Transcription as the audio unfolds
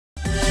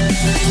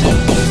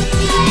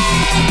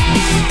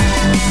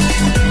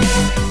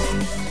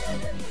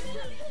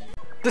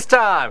This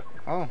time!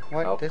 Oh,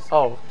 what? Oh, This?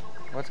 oh.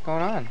 What's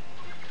going on?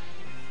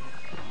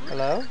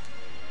 Hello?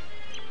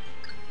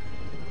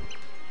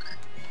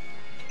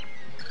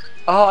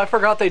 Oh, I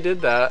forgot they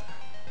did that.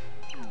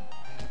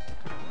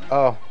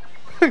 Oh.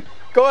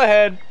 Go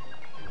ahead.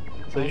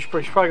 So you should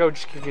probably go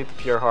just get the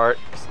pure heart.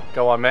 Just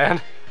go on,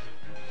 man.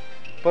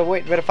 But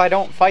wait, but if I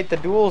don't fight the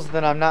duels,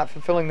 then I'm not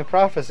fulfilling the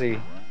prophecy.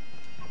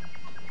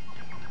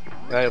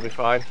 That'll be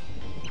fine.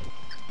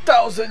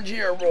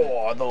 1,000-year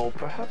war, though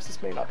perhaps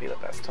this may not be the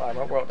best time.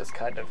 Our world is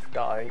kind of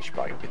dying. You should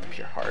probably get the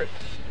pure heart.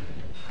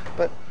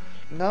 But,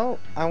 no,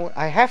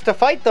 I have to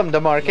fight them,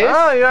 DeMarcus.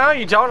 Oh, yeah,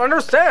 you don't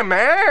understand,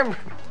 man.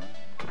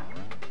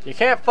 You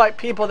can't fight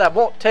people that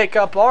won't take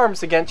up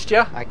arms against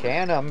you. I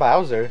can, I'm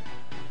Bowser.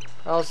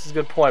 Oh, this is a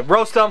good point.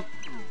 Roast them.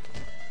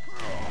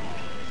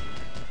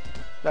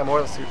 That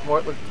more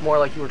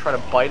like you were trying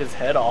to bite his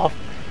head off.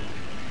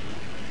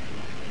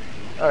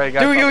 Alright,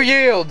 guys. Do you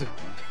yield?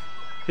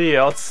 He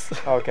yields.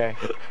 Okay.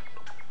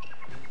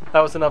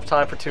 That was enough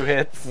time for 2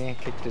 hits. Yeah,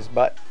 kicked his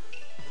butt.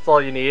 That's all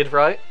you need,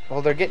 right?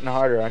 Well, they're getting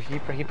harder.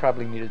 He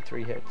probably needed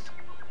 3 hits.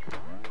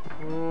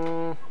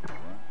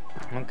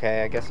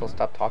 Okay, I guess I'll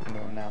stop talking to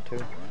him now,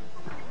 too.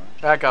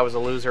 That guy was a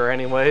loser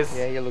anyways.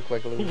 Yeah, you look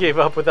like a loser. He gave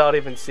up without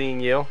even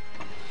seeing you.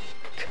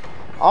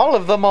 All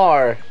of them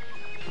are!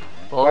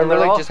 Well, Do I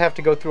really just have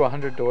to go through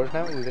 100 doors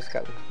now? Ooh, this guy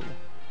looks cool.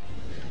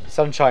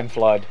 Sunshine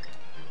Flood.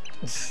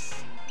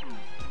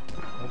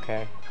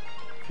 Okay.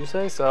 If you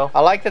say so. I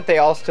like that they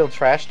all still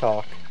trash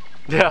talk.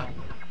 Yeah.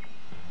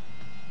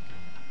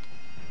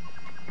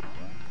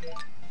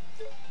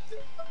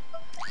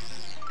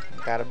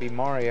 Gotta be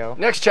Mario.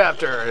 Next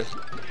chapter.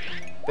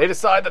 They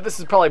decide that this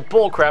is probably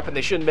bullcrap and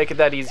they shouldn't make it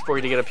that easy for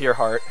you to get a pure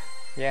heart.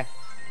 Yeah.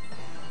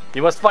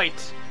 You must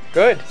fight.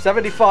 Good.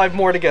 75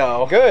 more to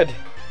go. Good.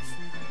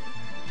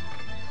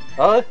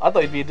 I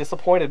thought you'd be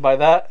disappointed by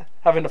that.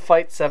 Having to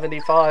fight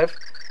 75.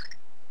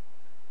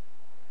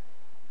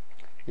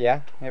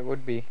 Yeah, it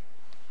would be.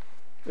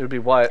 It would be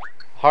what?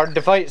 Hard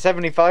to fight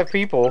 75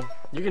 people.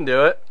 You can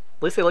do it.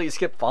 At least they let you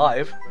skip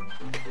 5.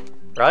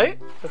 Right?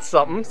 That's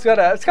something.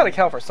 It's gotta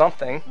count for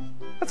something.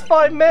 That's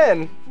 5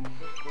 men.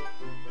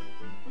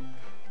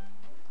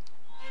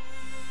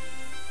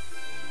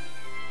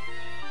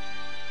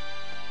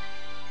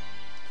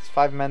 It's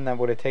 5 men that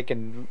would have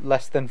taken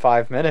less than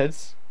 5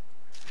 minutes.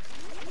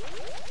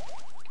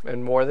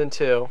 And more than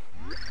 2.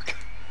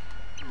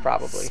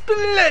 Probably.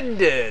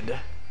 Splendid!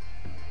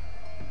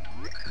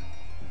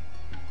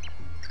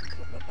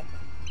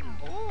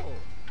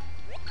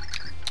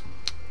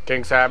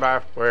 King's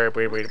Hammer,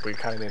 we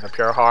kind of need a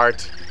pure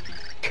heart.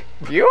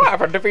 You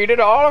haven't defeated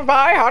all of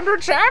my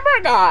 100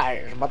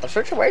 samurais, but the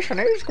situation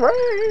is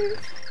grave.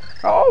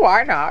 Oh,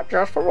 why not?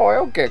 Just for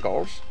royal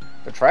giggles.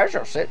 The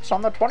treasure sits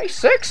on the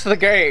 26th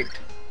gate.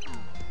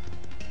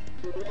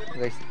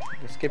 They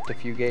skipped a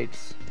few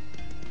gates.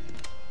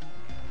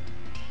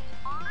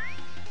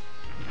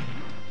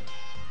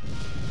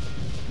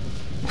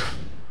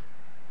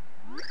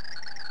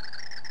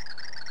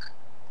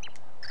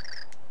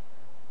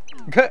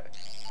 Good.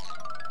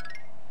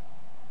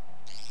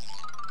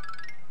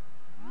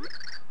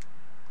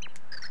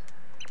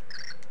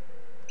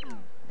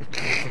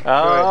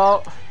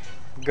 Oh.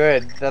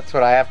 Good. That's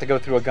what I have to go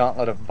through a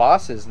gauntlet of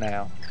bosses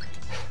now.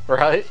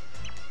 Right?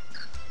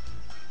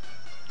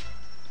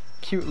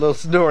 Cute little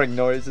snoring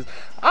noises.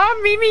 Oh,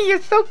 Mimi,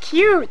 you're so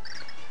cute.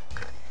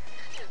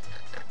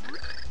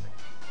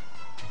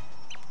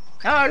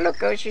 Oh,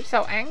 look, oh, she's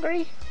so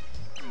angry.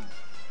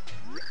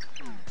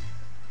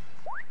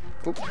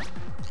 Oop.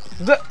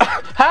 The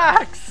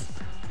hacks!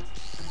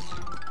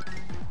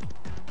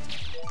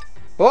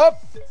 Whoop!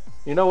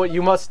 You know what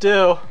you must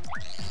do.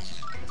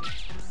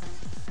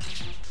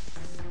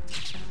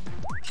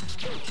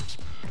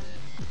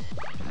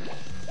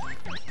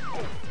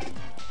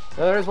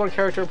 Now, there is one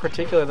character in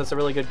particular that's a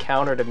really good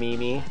counter to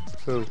Mimi.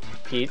 Who?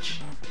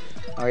 Peach.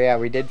 Oh yeah,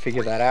 we did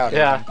figure that out.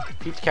 Yeah,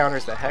 Peach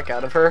counters the heck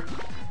out of her.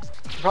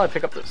 She'll probably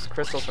pick up those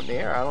crystals from the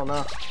air, I don't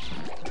know.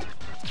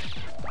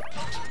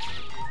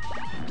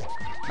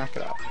 Knock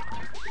it off.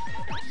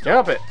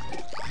 Jump it,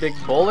 big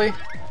bully.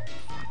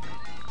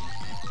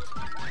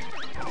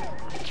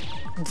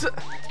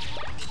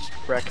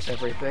 Wreck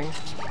everything.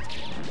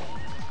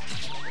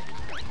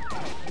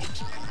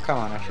 Come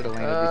on, I should have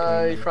landed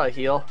between You them. probably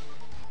heal.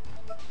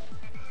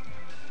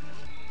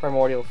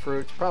 Primordial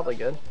fruits, probably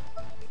good.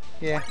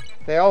 Yeah,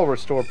 they all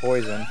restore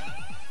poison.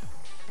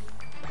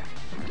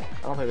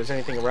 I don't think there's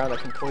anything around that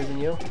can poison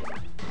you.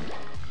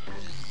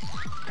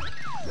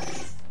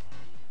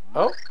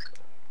 Oh.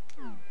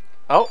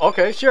 Oh,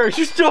 okay, sure.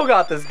 You still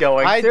got this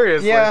going.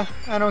 Seriously. Yeah,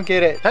 I don't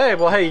get it. Hey,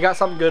 well, hey, you got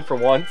something good for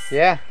once.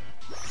 Yeah.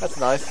 That's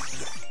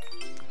nice.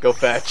 Go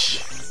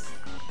fetch.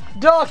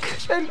 Duck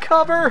and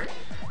cover.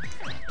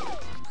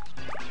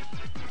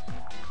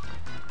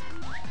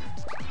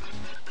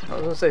 I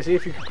was gonna say, see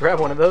if you can grab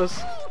one of those.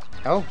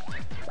 Oh,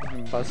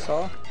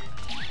 buzzsaw.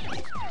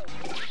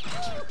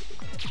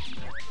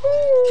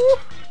 Ooh.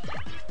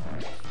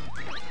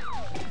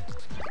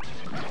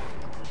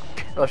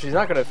 Well, if she's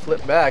not gonna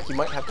flip back, you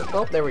might have to.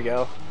 Oh, there we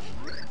go.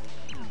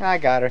 I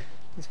got her.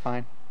 It's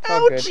fine. It's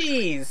all good.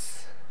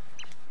 Ouchies!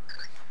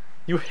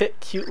 You hit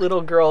cute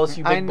little girls,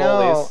 you big I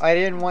know. bullies. I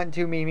didn't want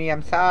to, Mimi.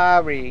 I'm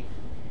sorry.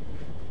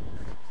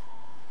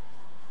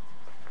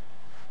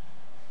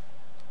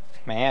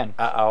 Man.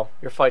 Uh-oh.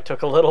 Your fight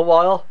took a little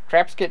while.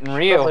 Trap's getting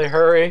real. Probably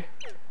hurry.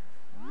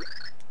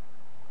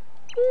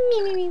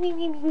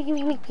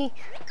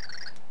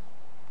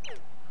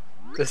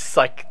 This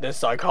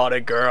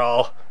psychotic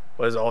girl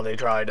was only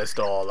trying to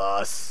stall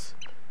us.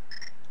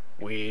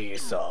 We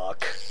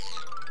suck.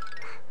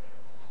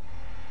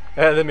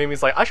 And then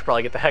Mimi's like, I should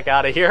probably get the heck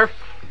out of here.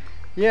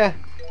 Yeah.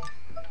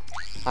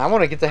 I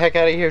want to get the heck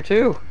out of here,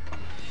 too.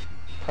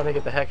 Trying to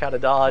get the heck out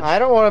of Dodge. I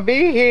don't want to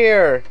be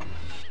here.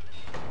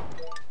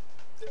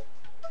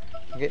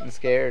 I'm getting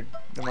scared.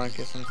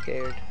 DeMarcus, I'm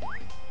scared.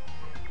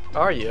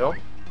 Are you?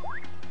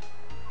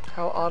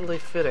 How oddly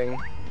fitting.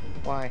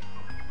 Why?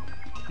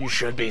 You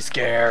should be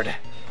scared.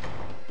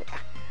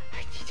 I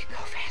need to go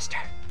faster.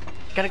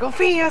 Gotta go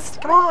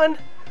fast. Come on.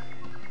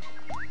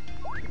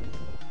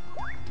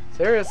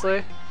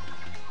 Seriously.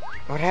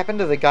 What happened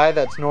to the guy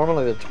that's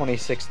normally the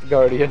 26th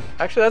Guardian?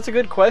 Actually, that's a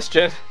good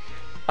question.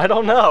 I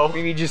don't know.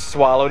 Maybe just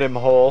swallowed him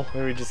whole.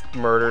 Maybe we just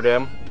murdered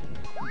him.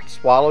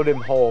 Swallowed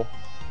him whole.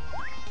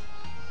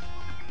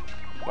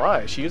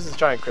 Why? She uses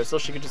giant crystal.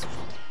 She could just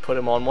put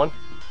him on one.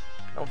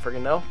 I don't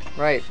friggin' know.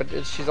 Right, but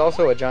she's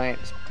also a giant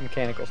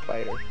mechanical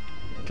spider.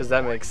 Because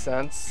that makes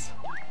sense.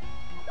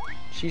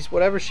 She's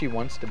whatever she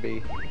wants to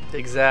be.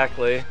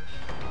 Exactly.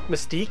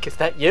 Mystique, is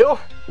that you?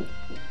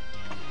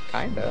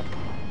 Kinda.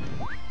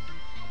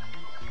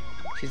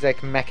 She's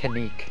like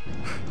mechanique.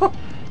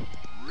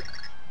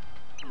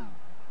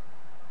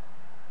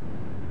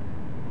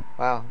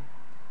 Wow.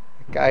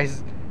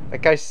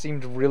 That guy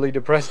seemed really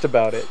depressed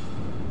about it.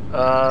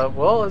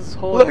 Well, his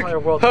whole Look. entire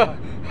world. I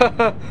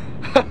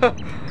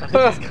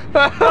think he's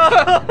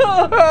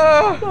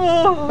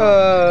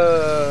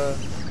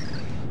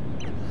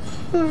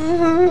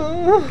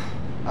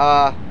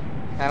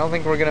I don't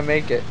think we're gonna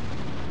make it.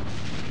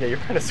 yeah, you're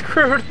kind of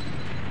screwed.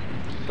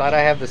 Glad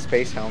I have the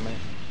space helmet.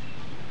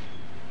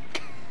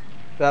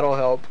 That'll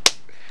help.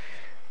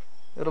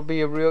 It'll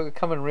be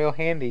come in real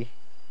handy.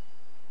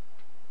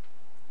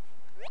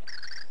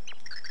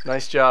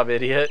 Nice job,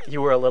 idiot.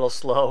 You were a little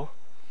slow.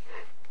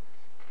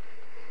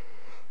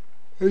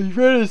 I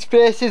ran as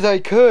fast as I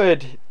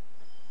could.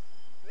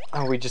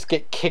 Oh, we just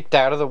get kicked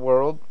out of the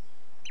world?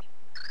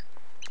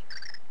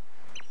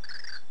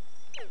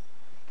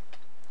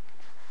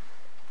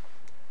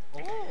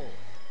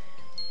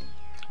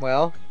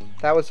 Well,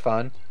 that was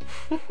fun.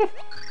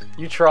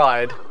 You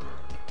tried.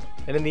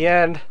 And in the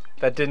end,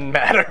 that didn't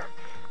matter.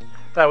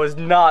 That was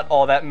not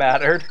all that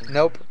mattered.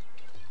 Nope.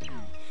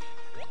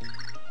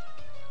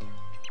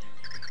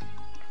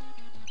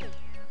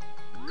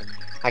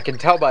 I can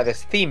tell by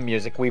this theme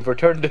music we've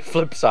returned to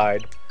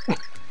Flipside.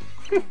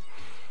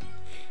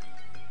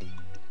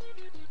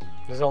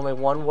 There's only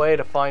one way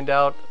to find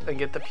out and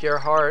get the pure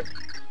heart.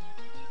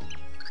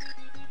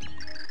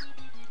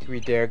 Do we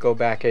dare go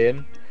back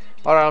in?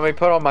 Hold on, let me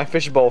put on my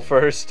fishbowl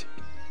first.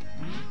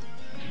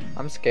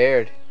 I'm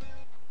scared.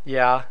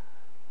 Yeah.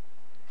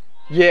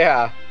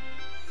 Yeah.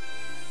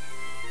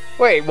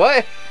 Wait,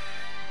 what?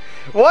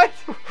 What?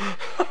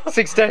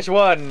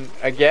 6-1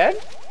 again?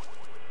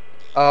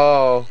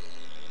 Oh.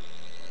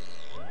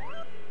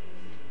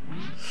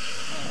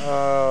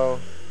 Oh.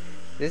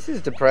 This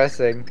is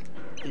depressing.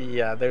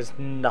 Yeah, there's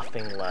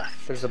nothing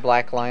left. There's a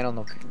black line on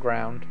the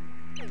ground.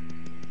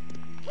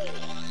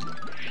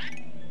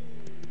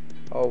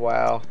 Oh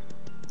wow.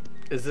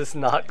 Is this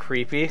not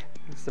creepy?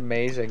 It's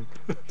amazing.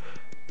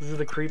 This is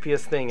the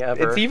creepiest thing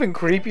ever. It's even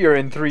creepier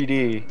in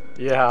 3D.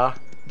 Yeah.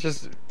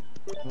 Just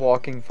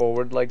walking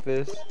forward like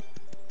this.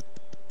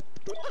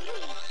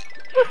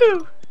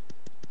 Woohoo!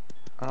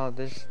 Oh,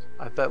 this.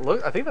 I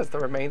think that's the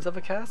remains of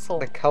a castle.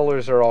 The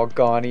colors are all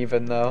gone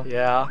even though.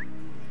 Yeah.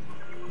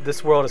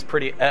 This world is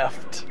pretty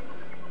effed.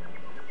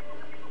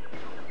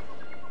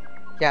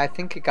 Yeah, I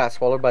think it got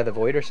swallowed by the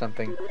void or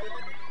something.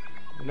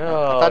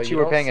 No, I thought you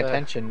were don't paying say.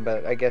 attention,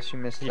 but I guess you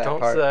missed You that don't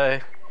part.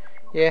 say.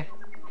 Yeah.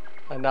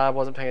 No, I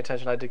wasn't paying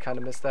attention. I did kind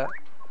of miss that.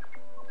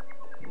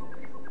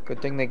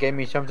 Good thing they gave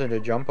me something to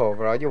jump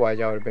over.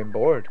 Otherwise, I would have been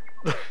bored.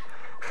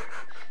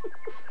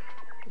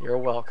 You're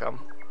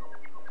welcome.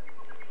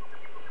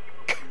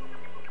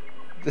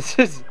 This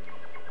is.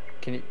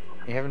 You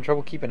having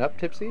trouble keeping up,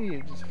 Tipsy?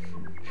 You just.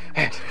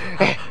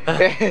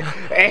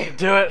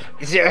 Do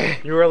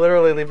it. You were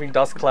literally leaving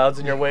dust clouds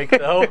in your wake,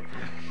 though.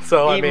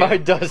 So I Eat mean, my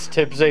dust,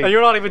 Tipsy. and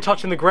you're not even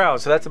touching the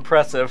ground, so that's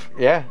impressive.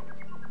 Yeah.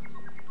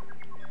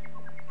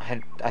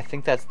 I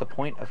think that's the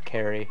point of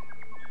Carrie.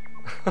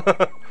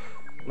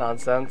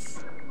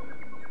 Nonsense.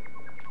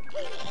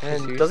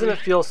 And Seriously? doesn't it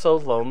feel so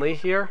lonely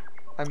here?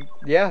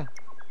 Yeah.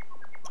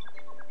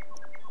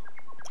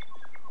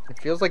 It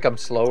feels like I'm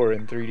slower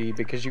in 3D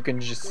because you can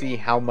just see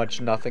how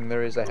much nothing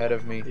there is ahead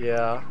of me.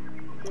 Yeah.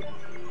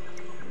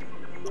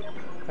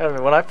 I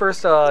mean, when I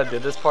first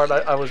did this part,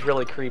 I was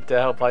really creeped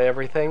out by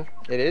everything.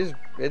 It is.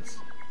 It's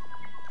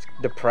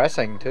It's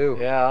depressing too.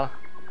 Yeah.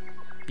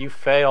 You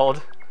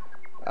failed.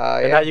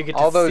 And Yeah, now you get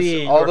to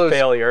see your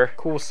failure.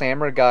 Cool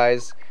samurai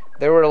guys.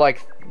 There were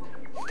like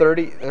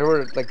 30. There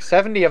were like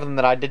 70 of them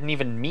that I didn't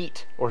even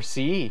meet or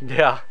see.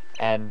 Yeah.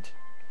 And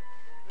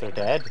they're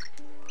dead.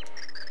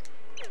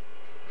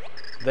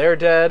 They're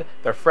dead.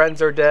 Their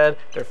friends are dead.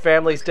 Their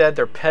family's dead.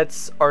 Their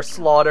pets are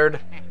slaughtered.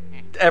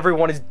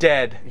 Everyone is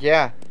dead.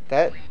 Yeah,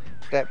 that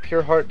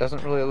pure heart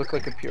doesn't really look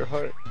like a pure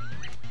heart.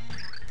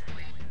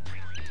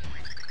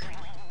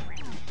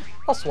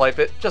 I'll swipe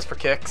it just for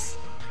kicks.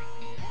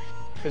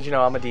 Because, you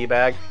know, I'm a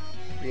D-bag.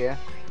 Yeah.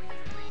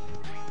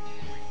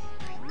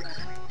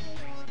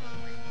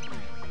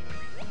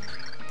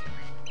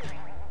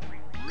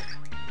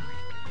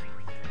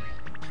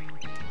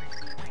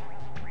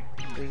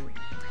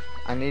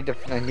 I need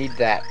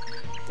that.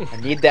 I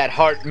need that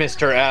heart,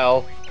 Mr.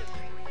 L.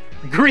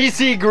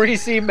 Greasy,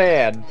 greasy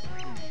man.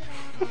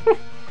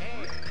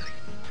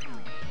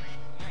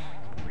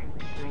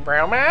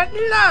 Brown man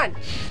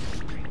lunch.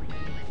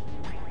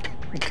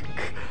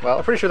 Well,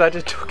 I'm pretty sure that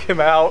just took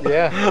him out.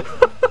 Yeah.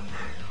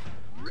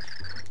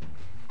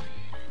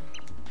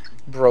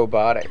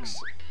 Robotics.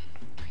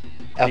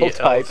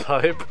 L-type.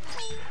 L-type.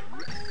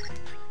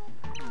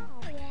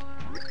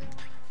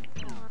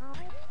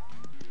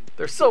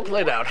 They're so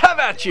played out. Have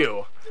at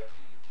you!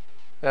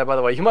 Yeah, by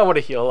the way, you might want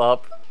to heal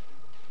up.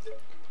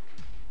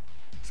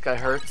 This guy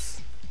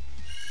hurts.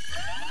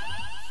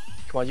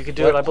 Come on, you can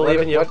do it. I believe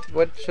in you.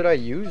 What should I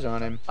use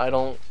on him? I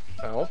don't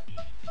know.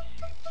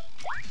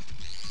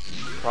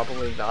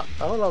 Probably not.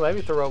 I don't know.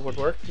 Maybe throw would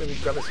work. Maybe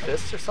grab his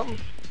fists or something.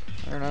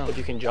 I don't know. If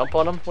you can jump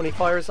on him when he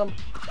fires them.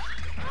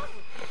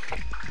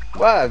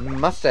 Wow,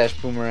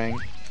 mustache boomerang.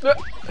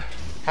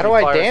 How do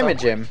I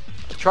damage him?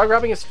 Try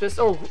grabbing his fist.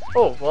 Oh,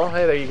 well,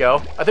 hey, there you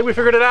go. I think we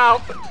figured it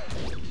out.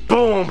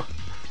 Boom.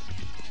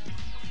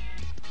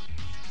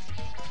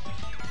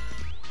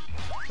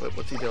 Wait,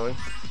 what's he doing?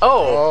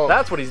 Oh,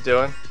 that's what he's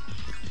doing.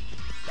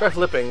 Try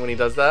flipping when he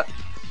does that.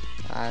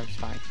 It's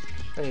fine.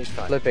 And he's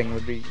fine. Flipping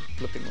would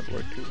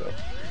work too, though.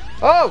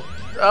 Oh!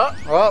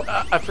 Well,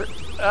 I don't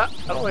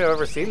think I've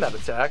ever seen that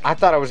attack. I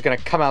thought I was gonna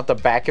come out the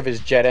back of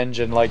his jet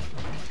engine like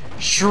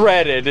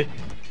shredded.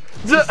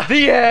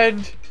 The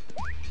end.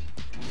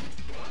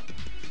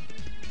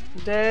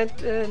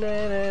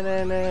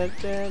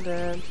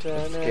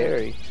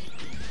 Scary.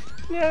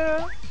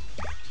 Yeah.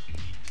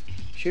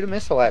 Shoot a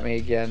missile at me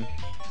again.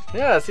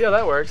 Yeah, see how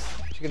that works.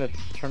 She's gonna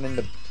turn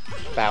into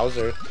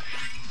Bowser.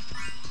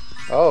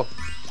 Oh.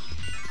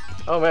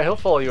 Oh man, he'll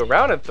follow you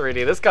around in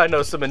 3D. This guy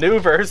knows some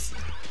maneuvers.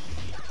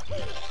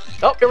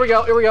 Oh, here we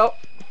go, here we go.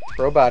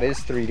 Robot is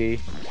 3D.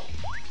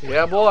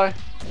 Yeah, boy.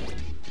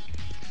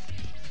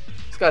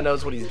 This guy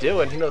knows what he's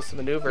doing. He knows some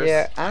maneuvers.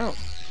 Yeah, I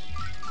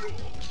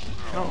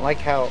don't like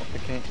how I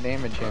can't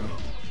damage him.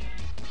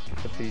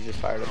 Except he just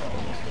fired at me.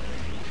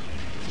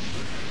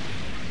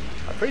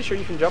 I'm pretty sure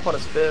you can jump on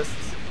his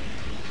fists.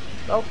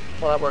 Oh,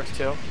 well that works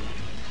too.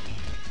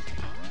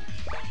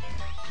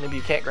 Maybe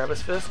you can't grab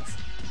his fists.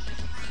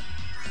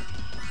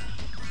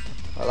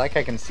 I like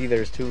I can see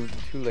there's two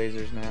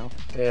lasers now.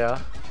 Yeah.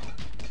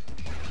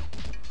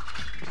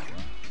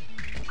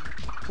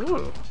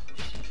 Ooh.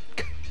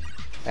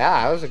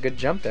 Yeah, that was a good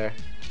jump there.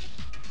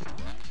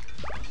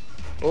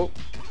 Oh,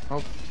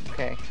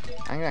 okay.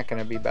 I'm not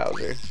gonna be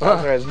Bowser.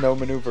 Bowser has no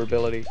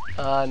maneuverability.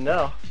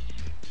 No.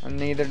 And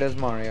neither does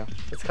Mario.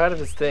 It's kind of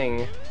his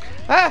thing.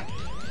 Ah!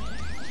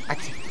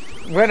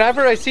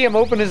 Whenever I see him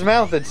open his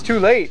mouth, it's too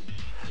late.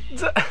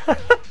 It's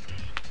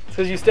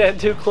because you stand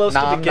too close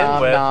to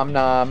begin with. Nom,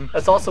 nom.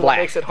 That's also what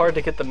makes it hard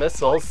to get the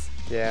missiles.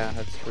 Yeah,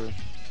 that's true.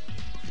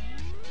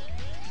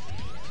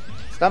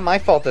 It's not my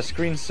fault the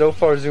screen's so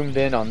far zoomed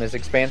in on this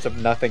expanse of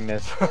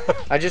nothingness.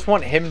 I just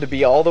want him to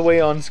be all the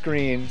way on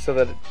screen so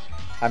that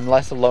I'm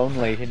less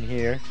lonely in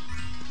here.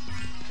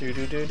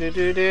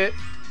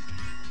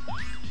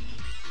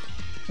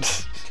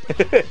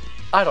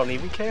 I don't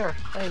even care.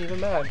 I ain't even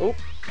mad. Oop.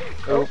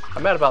 Oh,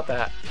 I'm mad about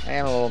that. I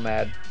am a little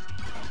mad.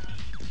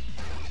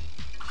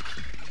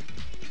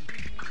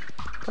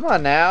 Come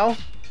on now.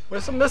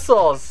 Where's some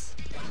missiles?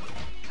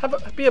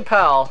 Be a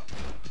pal.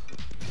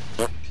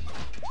 What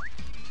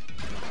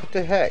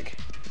the heck?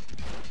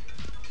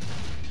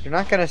 You're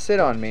not gonna sit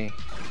on me.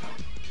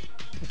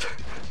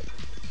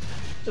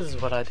 This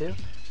is what I do.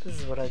 This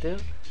is what I do.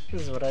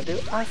 This is what I do.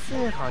 I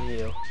sit on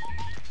you.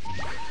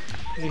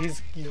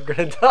 You're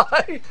gonna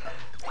die.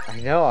 I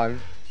know,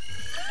 I'm...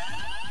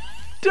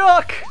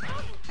 Duck!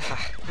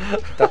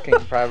 Ducking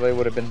probably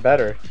would have been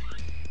better.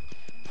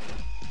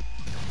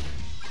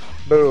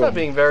 Boom. He's not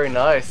being very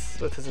nice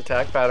with his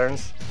attack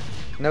patterns.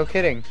 No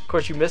kidding. Of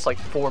course, you missed like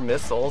 4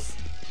 missiles.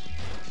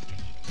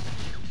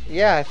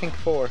 Yeah, I think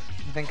 4. I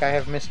think I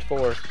have missed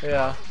 4.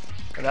 Yeah.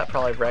 And that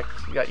probably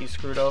got you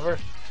screwed over.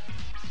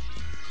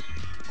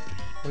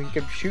 Well, you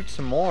could shoot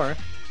some more.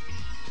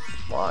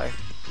 Why?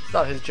 It's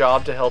not his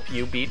job to help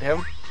you beat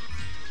him.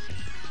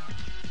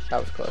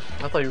 That was close.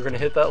 I thought you were going to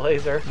hit that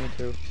laser. Me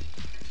too.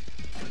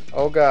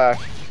 Oh gosh.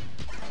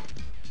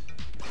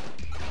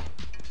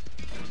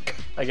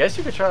 I guess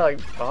you could try like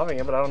bombing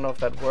it, but I don't know if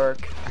that'd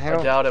work. I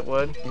doubt it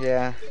would.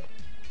 Yeah.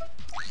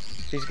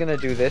 If he's gonna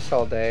do this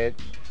all day, it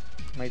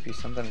might be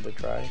something to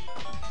try.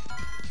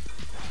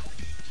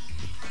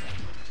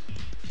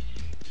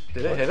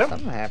 Did it hit him?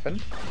 Something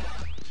happened.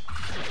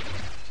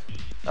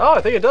 Oh,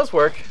 I think it does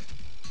work.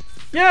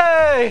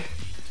 Yay!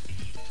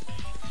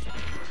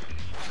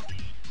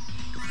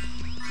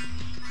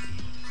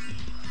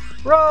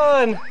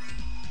 Run!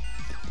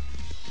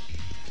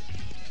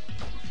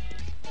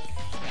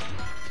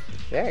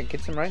 Yeah, it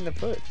gets him right in the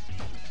foot.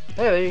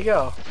 Hey, there you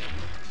go.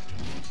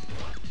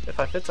 If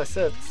I fits, I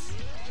sits.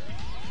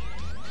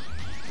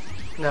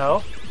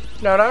 No.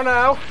 No, no,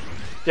 no.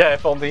 Yeah,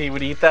 if only he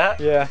would eat that.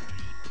 Yeah.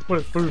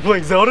 What, are we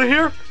playing Zelda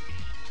here?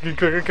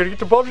 Gotta get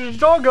the bomb to the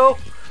doggo.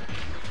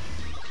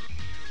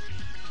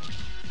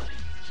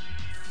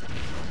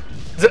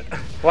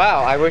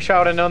 Wow, I wish I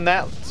would have known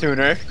that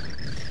sooner.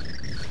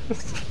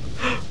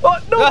 Oh,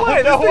 no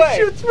way! No This way. thing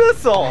shoots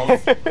missiles!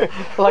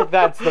 Like,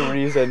 that's the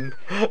reason.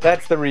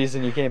 That's the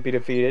reason you can't be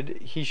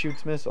defeated. He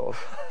shoots missiles.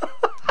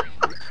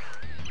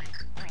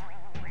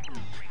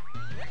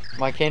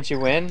 Why can't you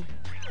win?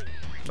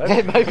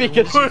 It might be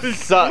because you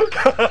suck.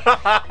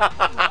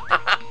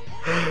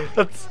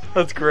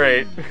 That's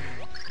great.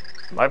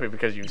 Might be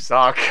because you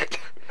suck.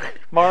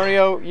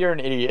 Mario, you're an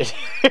idiot.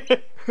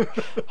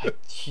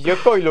 Your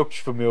guy looks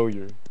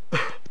familiar.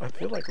 I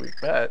feel like we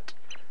met.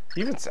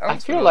 He even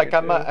sounds. I feel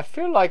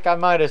like I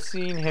might have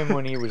seen him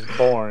when he was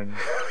born.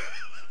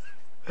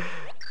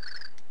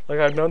 Like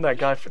I've known that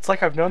guy. It's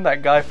like I've known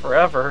that guy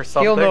forever or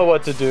something. He'll know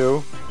what to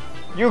do.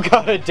 You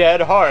got a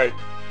dead heart.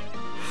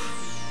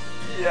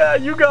 Yeah,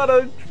 you got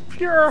a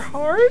pure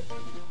heart?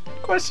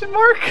 Question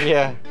mark?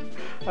 Yeah.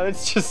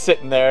 It's just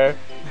sitting there.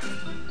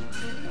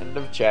 End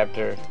of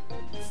chapter.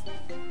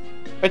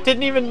 It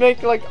didn't even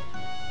make like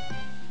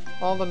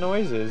all the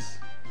noises.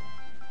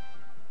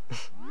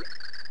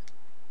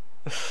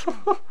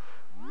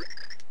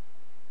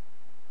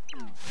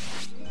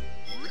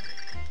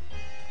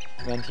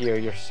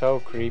 Dimentio, you're so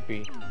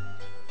creepy.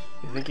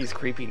 You think he's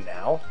creepy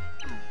now?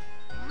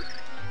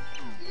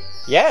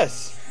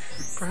 Yes!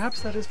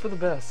 Perhaps that is for the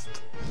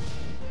best.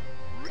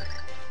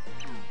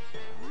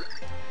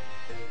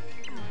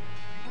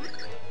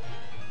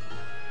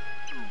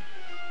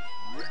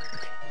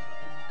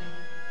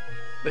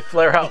 They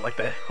flare out like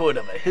the hood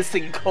of a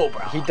hissing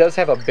cobra. He does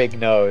have a big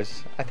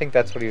nose. I think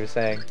that's what he was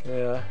saying.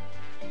 Yeah.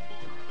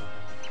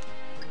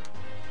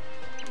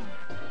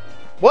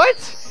 What?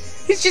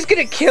 He's just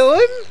gonna kill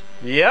him?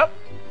 Yep.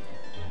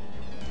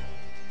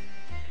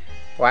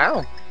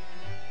 Wow.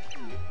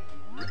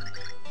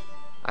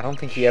 I don't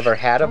think he ever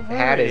had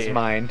his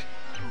mind.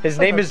 His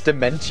name is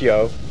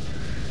Dimentio.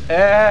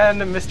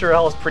 And Mr.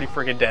 L is pretty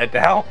freaking dead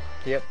now.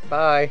 Yep,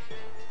 bye.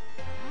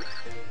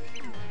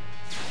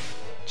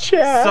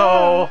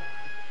 So,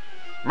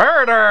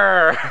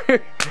 murder!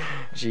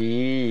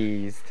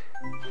 Jeez.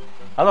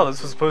 I thought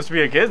this was supposed to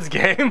be a kid's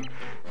game.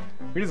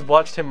 We just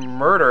watched him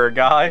murder a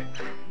guy.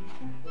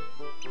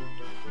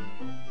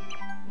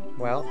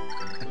 Well,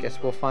 I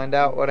guess we'll find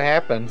out what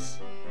happens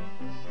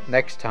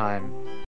next time